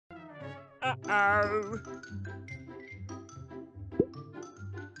Uh-oh.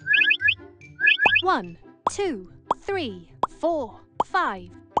 1, 2, 3, 4, 5,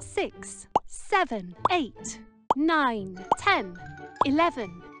 6, 7, 8, 9, 10,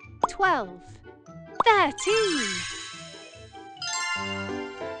 11, 12, 13.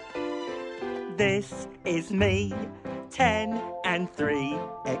 This is me, 10 and 3,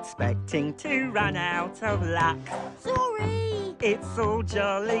 expecting to run out of luck. Sorry! It's all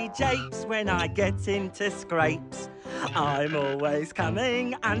jolly japes when I get into scrapes. I'm always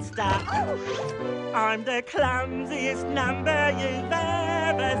coming unstuck. I'm the clumsiest number you've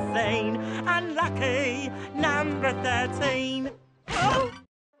ever seen. Unlucky number 13. Oh!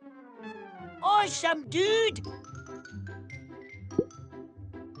 Awesome, dude!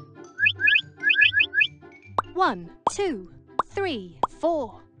 1, 2, 3,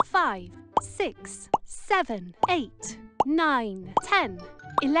 4, 5, 6, 7, 8, 9, 10,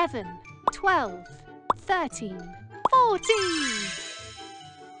 11, 12, 13, 14.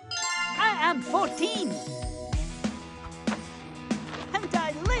 I am 14. And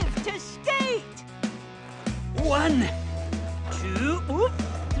I live to skate. 1, 2,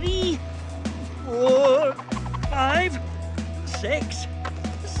 3, 4, 5, 6,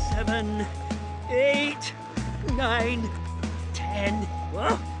 7, 8, 9, 10,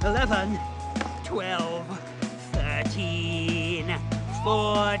 11, 12, 13,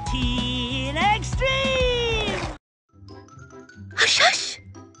 14, extreme! Hush, hush!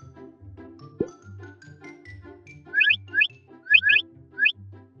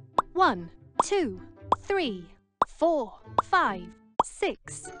 1, 2, 3, 4, 5,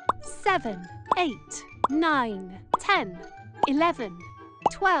 6, 7, 8, 9, 10, 11,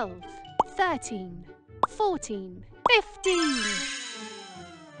 12, 13, 14, 15.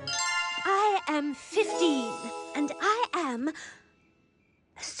 I am 15, and I am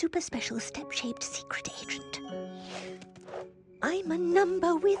a super special step-shaped secret agent. I'm a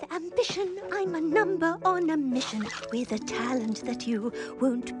number with ambition. I'm a number on a mission with a talent that you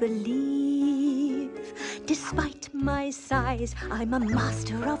won't believe. Despite my size, I'm a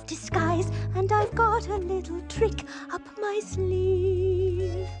master of disguise, and I've got a little trick up my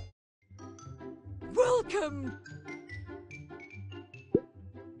sleeve. Welcome!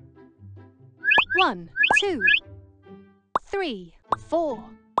 1, 2, 3, 4,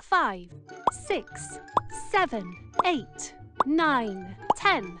 5, 6, 7, 8, 9,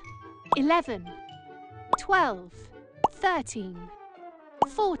 10, 11, 12, 13,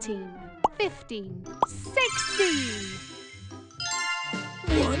 14, 15, 16.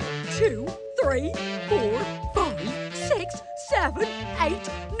 1, 2, 3, 4, 5, 6, 7, 8,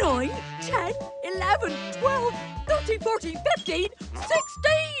 9, 10, 11, 12, 13, 14, 15,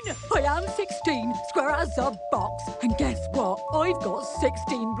 16! I am 16, square as a box. And guess what? I've got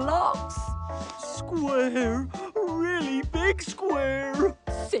 16 blocks. Square, really big square.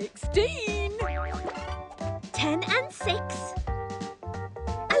 16! 10 and 6.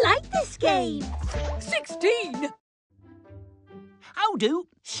 I like this game. 16! How do?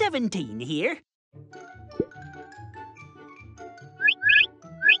 17 here.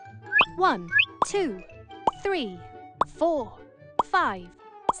 1, 2, 3, 4, 5,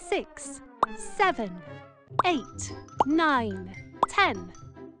 6, 7, 8, 9, 10,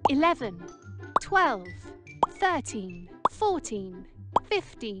 11, 12, 13, 14,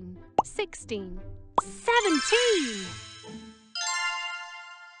 15, 16, 17.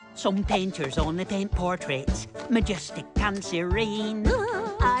 Some painters only paint portraits, majestic and serene.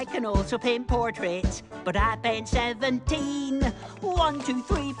 I can also paint portraits, but I paint 17. 1, 2,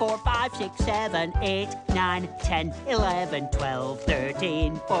 3, 4, 5, 6, 7, 8, 9, 10, 11, 12,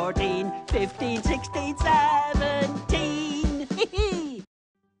 13, 14, 15, 16, 17.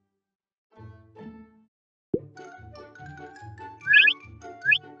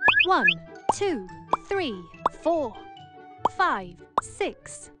 1, 2, 3, 4, 5,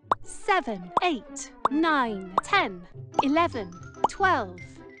 6, 7, 8, 9, 10, 11, 12,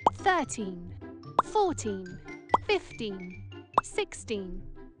 13, 14, 15, 16,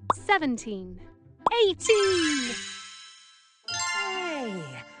 17, 18. Hey,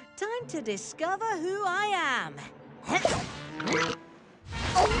 time to discover who I am.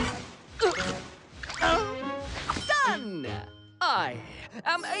 Done! I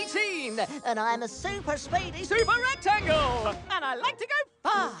am 18, and I'm a super speedy super rectangle, and I like to go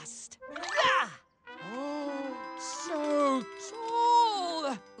fast. Ah! Oh, so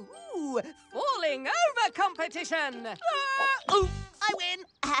tall. Ooh, falling over competition. Ah! Ooh, I win.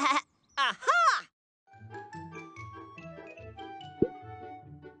 Aha!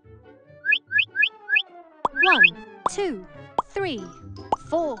 1, 2, 3,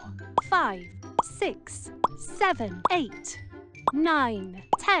 4, 5, 6, 7, 8, 9,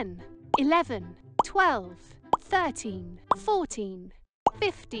 10, 11, 12, 13, 14,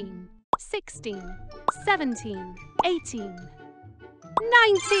 15, 16, 17, 18, 19.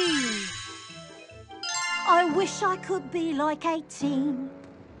 I wish I could be like 18.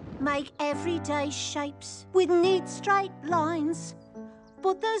 Make everyday shapes with neat straight lines.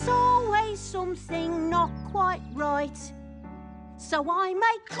 But there's always something not quite right. So I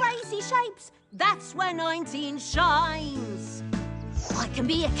make crazy shapes, that's where 19 shines. I can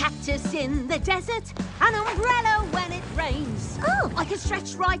be a cactus in the desert, an umbrella when it rains. Oh. I can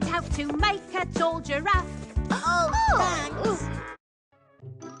stretch right out to make a tall giraffe. Oh, thanks.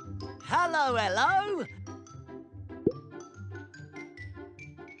 Hello, hello.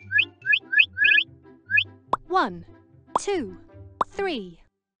 One, 2, 3,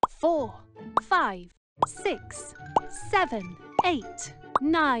 4, 5, 6, 7, 8,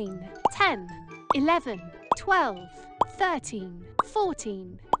 9, 10, 11, 12, 13,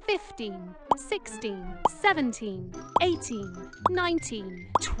 14, 15, 16, 17, 18, 19,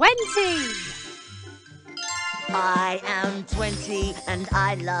 20. I am 20 and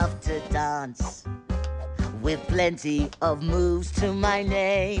I love to dance, with plenty of moves to my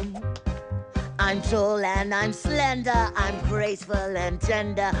name. I'm tall and I'm slender, I'm graceful and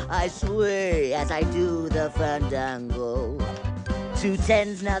tender, I sway as I do the fandango. 2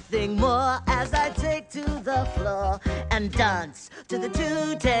 10's nothing more as I take to the floor and dance to the 2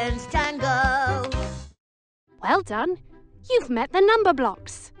 10's tango. Well done. You've met the number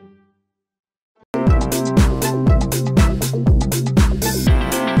blocks.